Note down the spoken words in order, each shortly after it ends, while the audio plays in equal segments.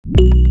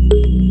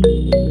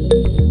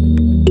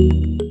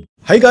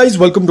Hi guys,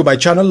 welcome to my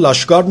channel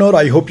Lush Gardener.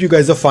 I hope you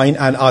guys are fine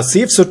and are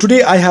safe. So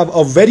today I have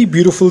a very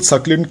beautiful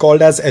succulent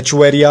called as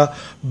Echeveria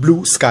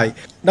Blue Sky.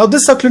 Now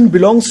this succulent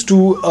belongs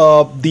to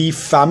the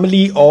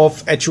family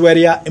of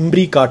Echeveria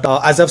imbricata.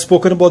 As I've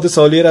spoken about this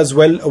earlier as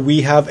well, we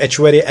have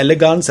Echeveria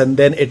elegans and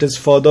then it is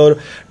further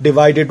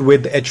divided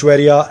with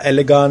Echeveria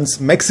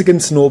elegans, Mexican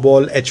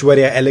snowball,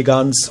 Echeveria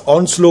elegans,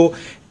 onslow,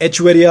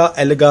 Echeveria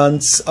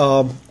elegans,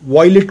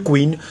 violet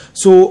queen.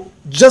 So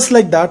just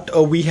like that,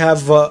 we have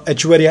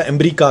Echeveria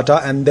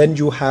imbricata, and then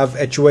you have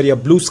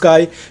Echeveria Blue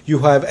Sky, you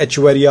have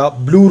Echeveria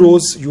Blue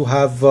Rose, you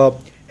have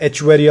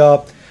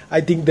Echeveria,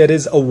 I think there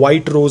is a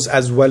white rose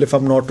as well if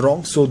I'm not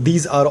wrong. So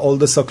these are all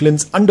the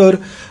succulents under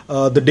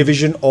the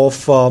division of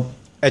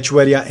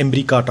Echeveria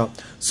imbricata.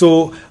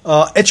 So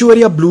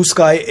Echeveria Blue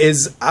Sky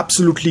is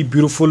absolutely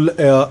beautiful.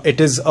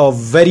 It is a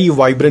very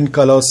vibrant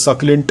color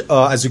succulent,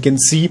 as you can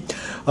see.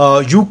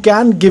 You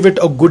can give it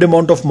a good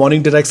amount of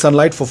morning direct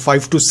sunlight for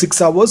 5 to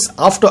 6 hours.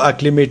 After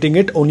acclimating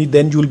it, only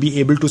then you'll be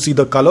able to see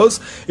the colors.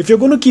 If you're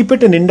going to keep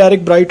it in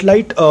indirect bright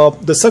light,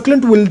 the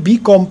succulent will be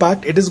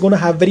compact. It is going to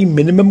have very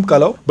minimum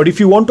color. But if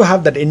you want to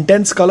have that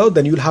intense color,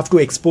 then you'll have to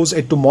expose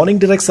it to morning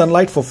direct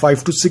sunlight for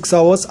 5 to 6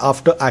 hours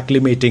after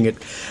acclimating it.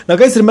 Now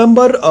guys,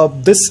 remember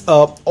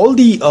all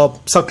the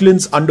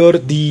succulents under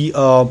the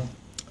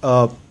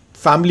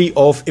family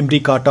of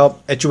imbricata,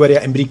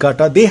 Echeveria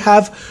imbricata, they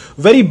have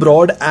very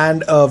broad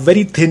and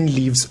very thin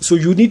leaves. So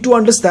you need to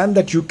understand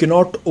that you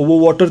cannot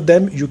overwater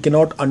them, you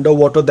cannot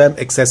underwater them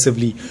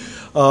excessively.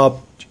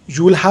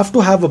 You will have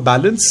to have a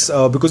balance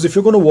because if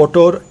you're going to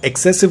water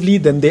excessively,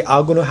 then they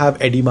are going to have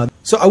edema.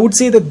 So I would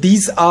say that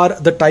these are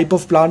the type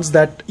of plants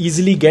that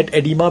easily get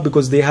edema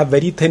because they have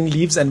very thin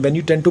leaves, and when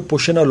you tend to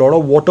push in a lot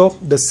of water,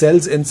 the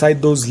cells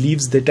inside those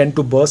leaves, they tend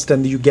to burst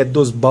and you get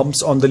those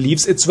bumps on the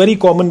leaves. It's very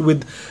common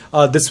with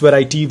this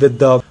variety,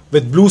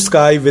 with Blue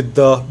Sky, with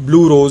the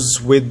Blue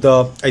Rose, with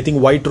I think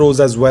White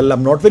Rose as well.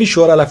 I'm not very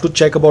sure, I'll have to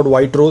check about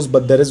White Rose,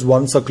 but there is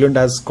one succulent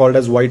called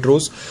as White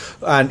Rose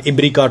and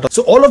imbricata.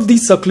 So all of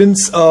these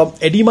succulents,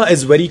 edema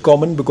is very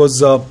common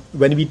because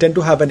when we tend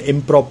to have an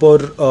improper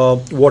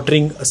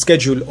watering schedule,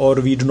 or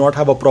we do not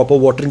have a proper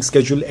watering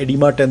schedule,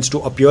 edema tends to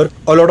appear.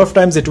 A lot of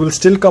times it will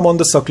still come on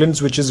the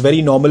succulents, which is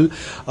very normal.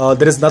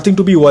 There is nothing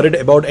to be worried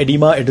about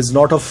edema. It is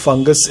not a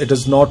fungus, it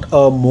is not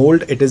a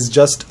mold, it is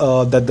just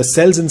that the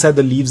cells inside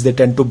the leaves, they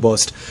tend to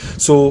burst.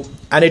 So,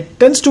 and it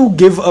tends to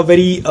give a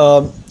very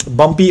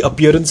bumpy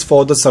appearance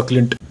for the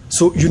succulent.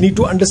 So you need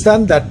to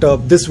understand that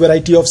this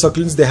variety of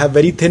succulents, they have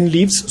very thin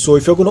leaves. So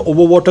if you're going to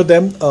overwater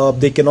them,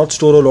 they cannot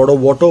store a lot of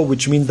water,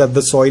 which means that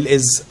the soil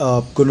is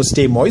going to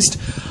stay moist.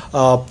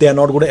 They are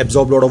not going to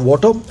absorb a lot of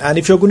water. And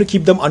if you're going to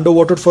keep them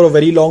underwatered for a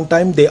very long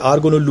time, they are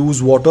going to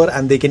lose water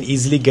and they can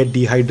easily get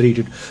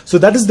dehydrated. So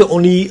that is the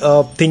only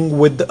thing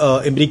with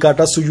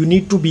imbricata. So you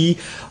need to be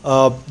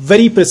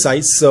very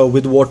precise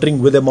with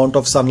watering with amount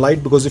of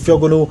sunlight, because if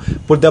you're going to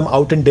put them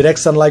out in direct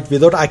sunlight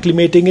without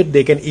acclimating it,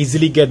 they can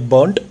easily get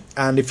burnt.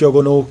 And if you're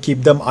going to keep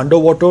them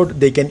underwatered,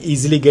 they can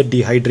easily get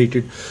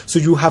dehydrated. So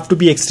you have to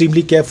be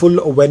extremely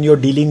careful when you're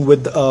dealing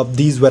with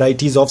these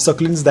varieties of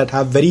succulents that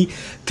have very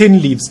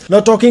thin leaves. Now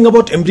talking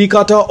about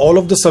imbricata, all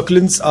of the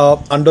succulents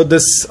under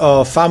this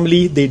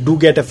family, they do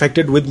get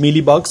affected with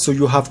mealybugs. So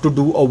you have to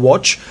do a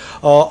watch.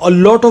 A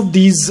lot of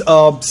these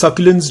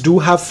succulents do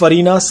have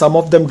farina. Some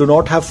of them do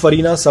not have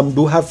farina. Some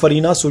do have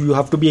farina. So you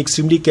have to be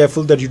extremely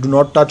careful that you do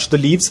not touch the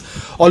leaves.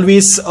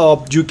 Always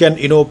you can,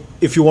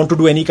 if you want to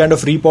do any kind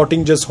of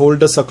repotting, just hold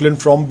the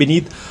succulent from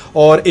beneath,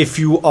 or if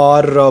you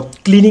are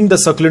cleaning the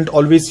succulent,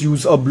 always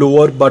use a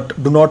blower,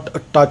 but do not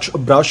touch a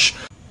brush.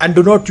 And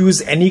do not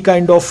use any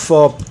kind of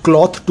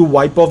cloth to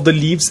wipe off the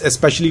leaves,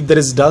 especially if there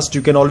is dust.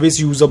 You can always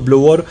use a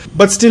blower.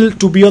 But still,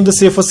 to be on the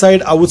safer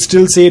side, I would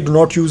still say do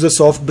not use a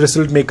soft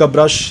bristled makeup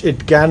brush.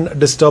 It can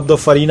disturb the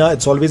farina.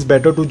 It's always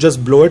better to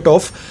just blow it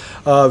off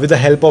with the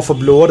help of a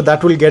blower.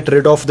 That will get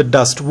rid of the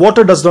dust.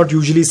 Water does not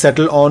usually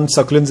settle on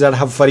succulents that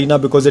have farina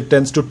because it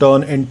tends to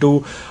turn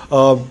into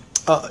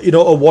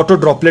a water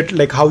droplet,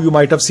 like how you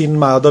might have seen in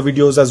my other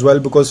videos as well,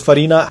 because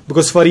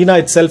farina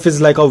itself is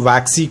like a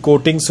waxy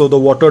coating, so the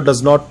water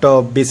does not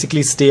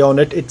basically stay on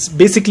it. It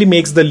basically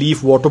makes the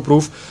leaf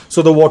waterproof,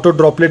 so the water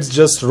droplets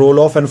just roll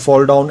off and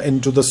fall down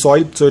into the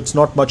soil, so it's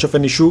not much of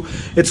an issue.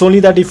 It's only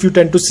that if you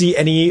tend to see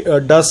any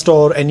dust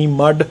or any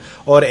mud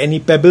or any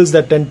pebbles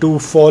that tend to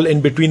fall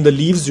in between the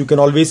leaves, you can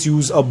always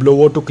use a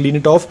blower to clean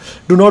it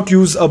off. Do not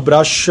use a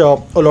brush. A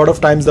lot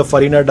of times the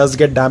farina does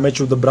get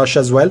damaged with the brush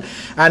as well.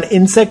 And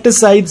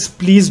insecticides,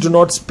 please do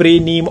not spray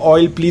neem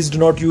oil. Please do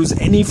not use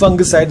any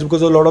fungicides,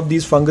 because a lot of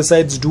these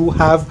fungicides do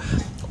have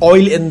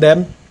oil in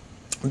them.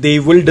 They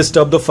will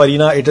disturb the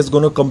farina. It is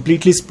going to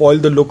completely spoil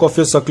the look of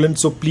your succulent.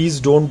 So please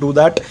don't do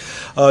that.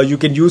 You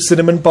can use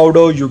cinnamon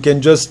powder. You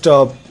can just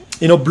blow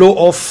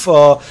off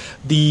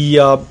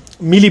the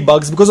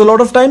mealybugs, because a lot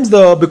of times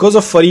because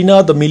of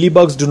farina, the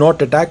mealybugs do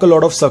not attack a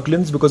lot of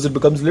succulents because it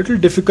becomes a little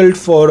difficult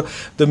for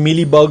the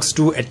mealybugs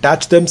to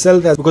attach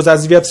themselves, because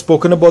as we have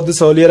spoken about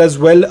this earlier as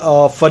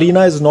well,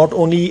 farina is not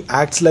only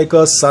acts like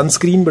a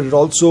sunscreen, but it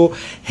also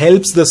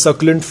helps the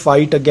succulent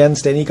fight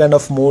against any kind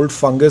of mold,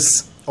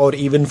 fungus, or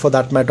even for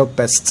that matter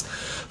pests.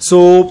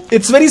 So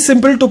it's very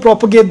simple to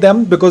propagate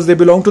them because they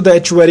belong to the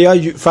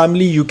Echeveria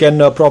family. You can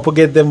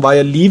propagate them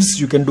via leaves,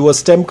 you can do a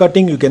stem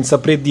cutting, you can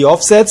separate the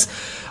offsets,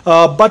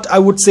 but I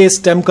would say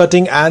stem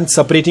cutting and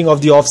separating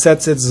of the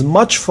offsets is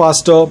much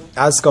faster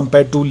as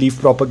compared to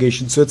leaf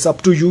propagation. So it's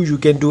up to you, you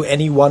can do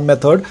any one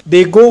method.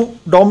 They go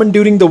dormant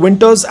during the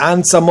winters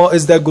and summer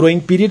is their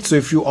growing period. So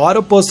if you are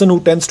a person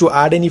who tends to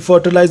add any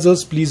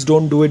fertilizers, please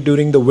don't do it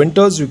during the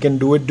winters. You can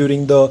do it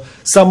during the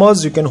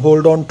summers. You can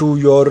hold on to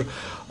your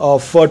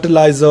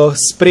fertilizer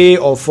spray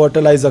or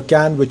fertilizer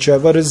can,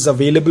 whichever is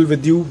available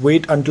with you.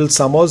 Wait until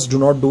summers, do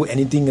not do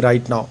anything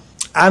right now.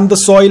 And the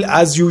soil,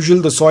 as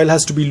usual, the soil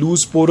has to be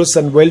loose, porous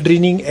and well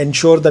draining.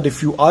 Ensure that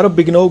if you are a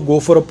beginner,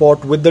 go for a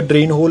pot with the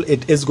drain hole.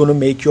 It is going to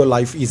make your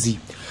life easy.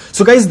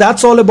 So guys,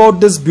 that's all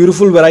about this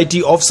beautiful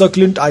variety of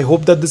succulent. I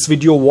hope that this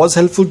video was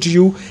helpful to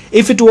you.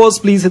 If it was,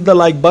 please hit the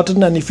like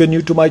button, and if you're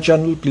new to my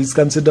channel, please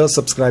consider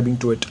subscribing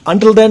to it.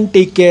 Until then,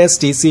 take care,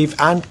 stay safe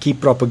and keep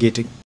propagating.